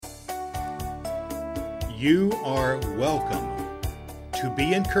You are welcome to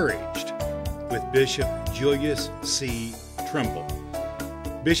Be Encouraged with Bishop Julius C. Trimble.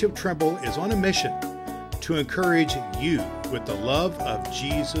 Bishop Trimble is on a mission to encourage you with the love of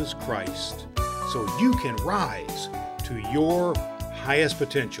Jesus Christ so you can rise to your highest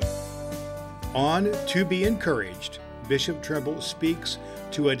potential. On To Be Encouraged, Bishop Trimble speaks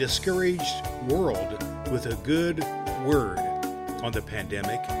to a discouraged world with a good word on the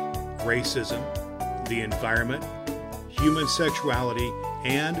pandemic, racism, the environment, human sexuality,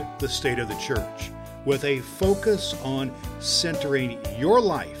 and the state of the church, with a focus on centering your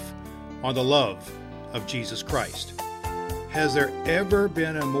life on the love of Jesus Christ. Has there ever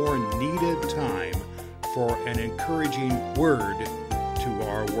been a more needed time for an encouraging word to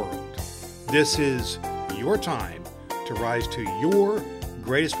our world? This is your time to rise to your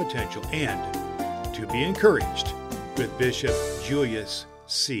greatest potential and to be encouraged with Bishop Julius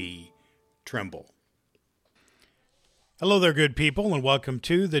C. Trimble. Hello there, good people, and welcome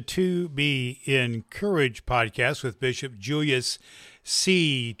to the To Be Encouraged podcast with Bishop Julius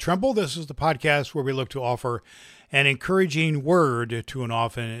C. Trimble. This is the podcast where we look to offer an encouraging word to an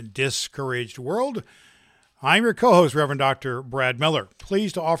often discouraged world. I'm your co-host, Reverend Dr. Brad Miller.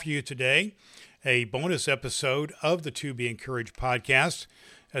 Pleased to offer you today a bonus episode of the To Be Encouraged podcast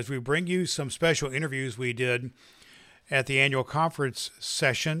as we bring you some special interviews we did at the annual conference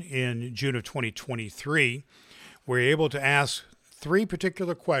session in June of 2023. We're able to ask three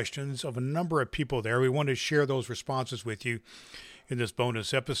particular questions of a number of people there. We want to share those responses with you in this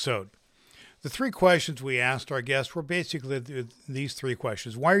bonus episode. The three questions we asked our guests were basically these three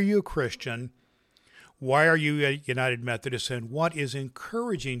questions. Why are you a Christian? Why are you a United Methodist? And what is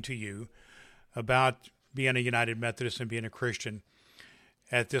encouraging to you about being a United Methodist and being a Christian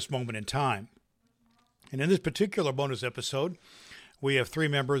at this moment in time? And in this particular bonus episode, we have three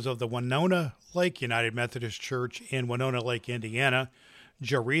members of the Winona Lake United Methodist Church in Winona Lake, Indiana,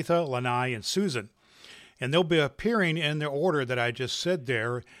 Jeretha, Lanai, and Susan. And they'll be appearing in the order that I just said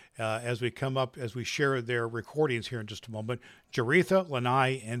there as we share their recordings here in just a moment. Jeretha,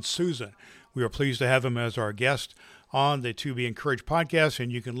 Lanai, and Susan. We are pleased to have them as our guest on the To Be Encouraged podcast,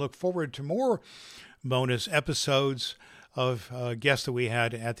 and you can look forward to more bonus episodes of guests that we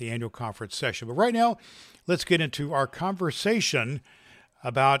had at the annual conference session. But right now, let's get into our conversation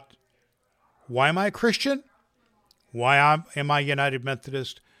about why am I a Christian, why am I United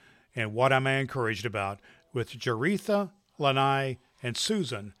Methodist, and what am I encouraged about with Jeretha, Lanai, and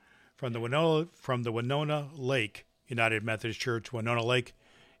Susan from the Winona Lake United Methodist Church, Winona Lake,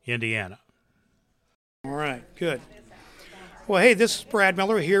 Indiana. All right, good. Well, hey, this is Brad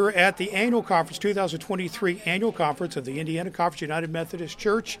Miller here at the annual conference, 2023 annual conference of the Indiana Conference United Methodist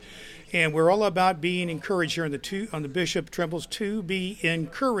Church, and we're all about being encouraged here on the Bishop Trimble's To Be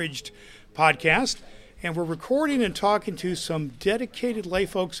Encouraged podcast, and we're recording and talking to some dedicated lay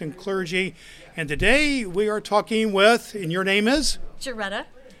folks and clergy, and today we are talking with, and your name is? Jeretha.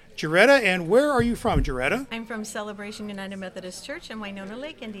 Jeretha, and where are you from, Jeretha? I'm from Celebration United Methodist Church in Winona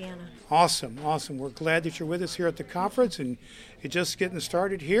Lake, Indiana. Awesome. We're glad that you're with us here at the conference, and you're just getting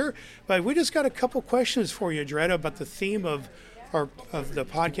started here. But we just got a couple questions for you, Jeretha, about the theme of the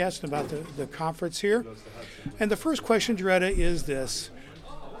podcast and about the conference here. And the first question, Jeretha, is this.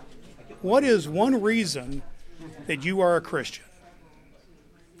 What is one reason that you are a Christian?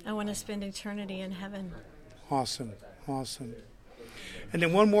 I want to spend eternity in heaven. Awesome. And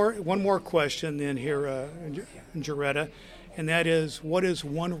then one more question then here, Jeretha, and that is, what is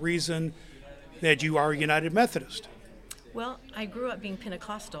one reason that you are a United Methodist? Well, I grew up being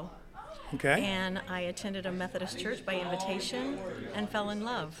Pentecostal. Okay. And I attended a Methodist church by invitation and fell in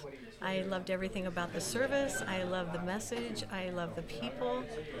love. I loved everything about the service. I loved the message. I loved the people.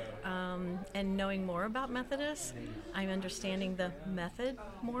 And knowing more about Methodists, I'm understanding the method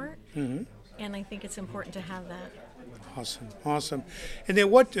more. Mm-hmm. And I think it's important to have that. Awesome. And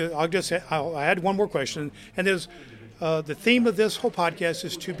then I'll add one more question. And there's the theme of this whole podcast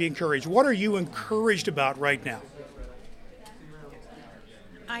is to be encouraged. What are you encouraged about right now?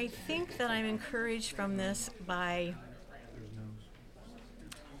 I think that I'm encouraged from this by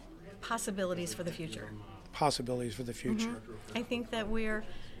possibilities for the future. Mm-hmm. I think that we're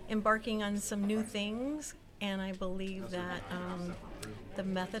embarking on some new things, and I believe that the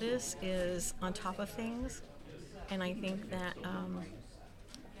Methodist is on top of things. And I think that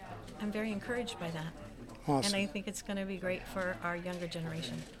I'm very encouraged by that. Awesome. And I think it's going to be great for our younger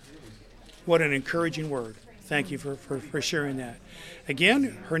generation. What an encouraging word. Thank you for sharing that.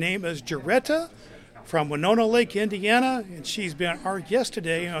 Again, her name is Jeretha from Winona Lake, Indiana, and she's been our guest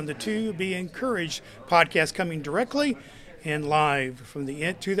today on the To Be Encouraged podcast, coming directly and live from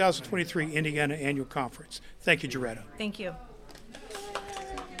the 2023 Indiana Annual Conference. Thank you, Jeretha. Thank you.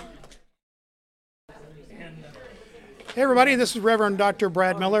 Hey everybody, this is Reverend Dr.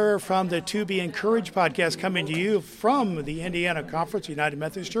 Brad Miller from the To Be Encouraged podcast, coming to you from the Indiana Conference, United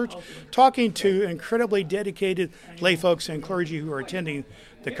Methodist Church, talking to incredibly dedicated lay folks and clergy who are attending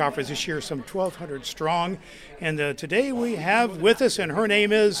the conference this year, some 1,200 strong. And today we have with us, and her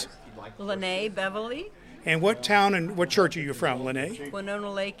name is? Lanai Beverly. And what town and what church are you from, Lanai?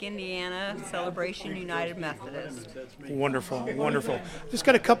 Winona Lake, Indiana, Celebration United Methodist. Wonderful, wonderful. Just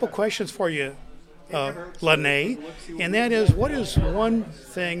got a couple questions for you, Lanai, and that is, what is one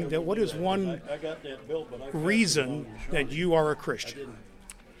reason that you are a Christian?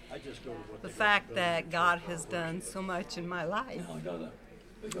 The fact that God has done so much in my life.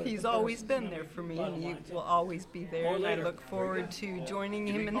 He's always been there for me, and He will always be there, and I look forward to joining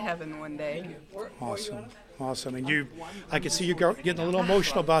Him in heaven one day. Awesome. And I can see you getting a little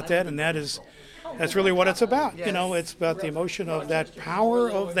emotional about that, and that's really what it's about. Yes. You know, it's about the emotion of that power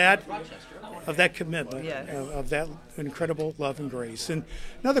of that commitment, Yes. of that incredible love and grace. And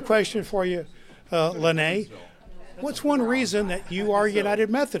another question for you, Lanai, what's one reason that you are United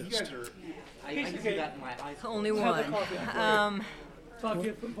Methodist? Only one.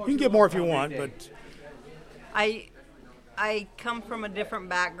 You can get more if you want, but I come from a different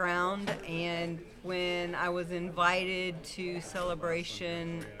background, and when I was invited to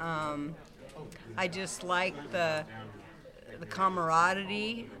Celebration, I just liked the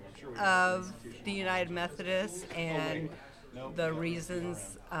camaraderie of the United Methodists and the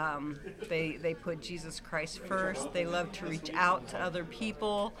reasons they put Jesus Christ first. They love to reach out to other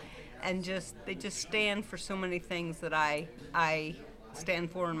people, and they just stand for so many things that I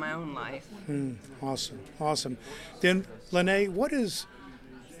stand for in my own life. Awesome. Then, Lanai, what is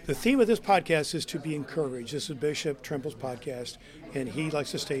the theme of this podcast? Is to be encouraged. This is Bishop Tremple's podcast, and he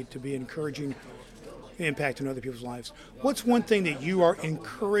likes to state to be encouraging, impacting other people's lives. What's one thing that you are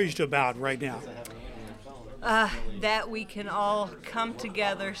encouraged about right now? That we can all come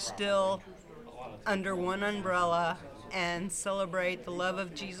together still under one umbrella and celebrate the love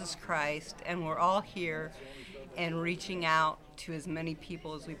of Jesus Christ, and we're all here and reaching out to as many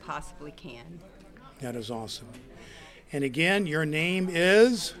people as we possibly can. That is awesome. And again, your name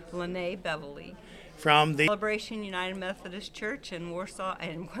is? Lanai Beverly. From the Celebration United Methodist Church in Warsaw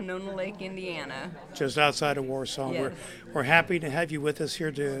and Winona Lake, Indiana. Just outside of Warsaw. Yes. We're happy to have you with us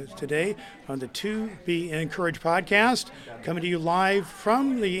here today on the To Be Encouraged podcast, coming to you live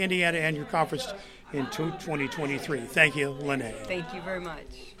from the Indiana Annual Conference in 2023. Thank you, Lanai. Thank you very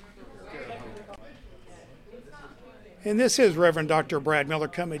much. And this is Reverend Dr. Brad Miller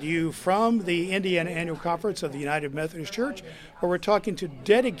coming to you from the Indiana Annual Conference of the United Methodist Church, where we're talking to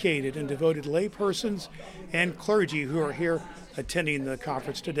dedicated and devoted laypersons and clergy who are here attending the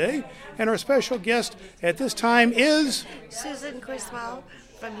conference today. And our special guest at this time is Susan Criswell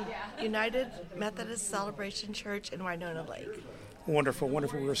from United Methodist Celebration Church in Winona Lake. Wonderful.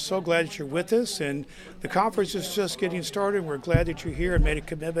 We're so glad that you're with us, and the conference is just getting started. We're glad that you're here and made a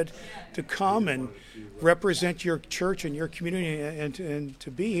commitment to come and represent your church and your community and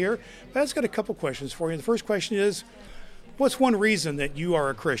to be here. But I've got a couple questions for you. The first question is, what's one reason that you are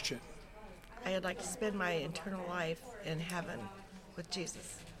a Christian? I would like to spend my eternal life in heaven with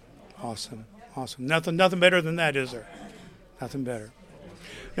Jesus. Awesome. Nothing better than that, is there? Nothing better.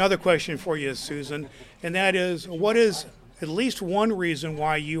 Another question for you, Susan, and that is, what is at least one reason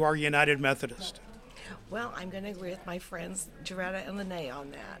why you are United Methodist? Well, I'm going to agree with my friends Jeretha and Lanai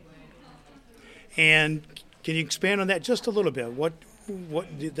on that. And can you expand on that just a little bit? What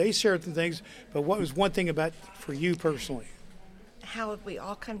did they share some things, but what was one thing about for you personally? How we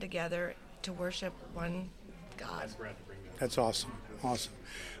all come together to worship one God. That's awesome.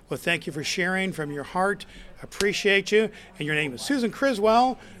 Well, thank you for sharing from your heart. Appreciate you. And your name is Susan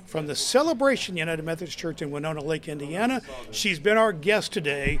Criswell from the Celebration United Methodist Church in Winona Lake, Indiana. She's been our guest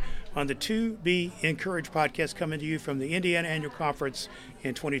today on the To Be Encouraged podcast, coming to you from the Indiana Annual Conference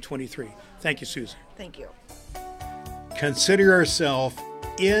in 2023. Thank you, Susan. Thank you. Consider yourself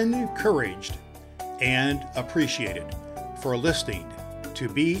encouraged and appreciated for listening to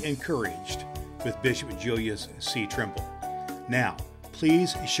Be Encouraged with Bishop Julius C. Trimble. Now,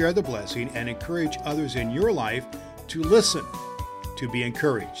 please share the blessing and encourage others in your life to listen to Be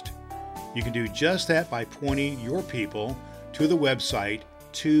Encouraged. You can do just that by pointing your people to the website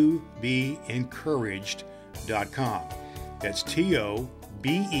tobeencouraged.com. That's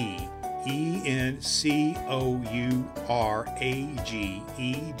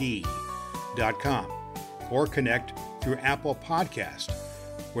TOBENCOURAGED.com, or connect through Apple Podcast,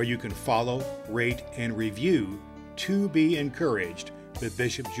 where you can follow, rate, and review To Be Encouraged with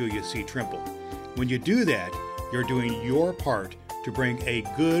Bishop Julius C. Trimble. When you do that, you're doing your part to bring a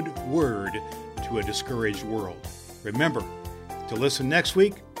good word to a discouraged world. Remember to listen next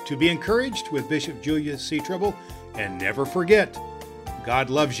week to Be Encouraged with Bishop Julius C. Trimble, and never forget, God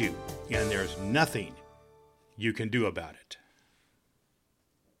loves you, and there's nothing you can do about it.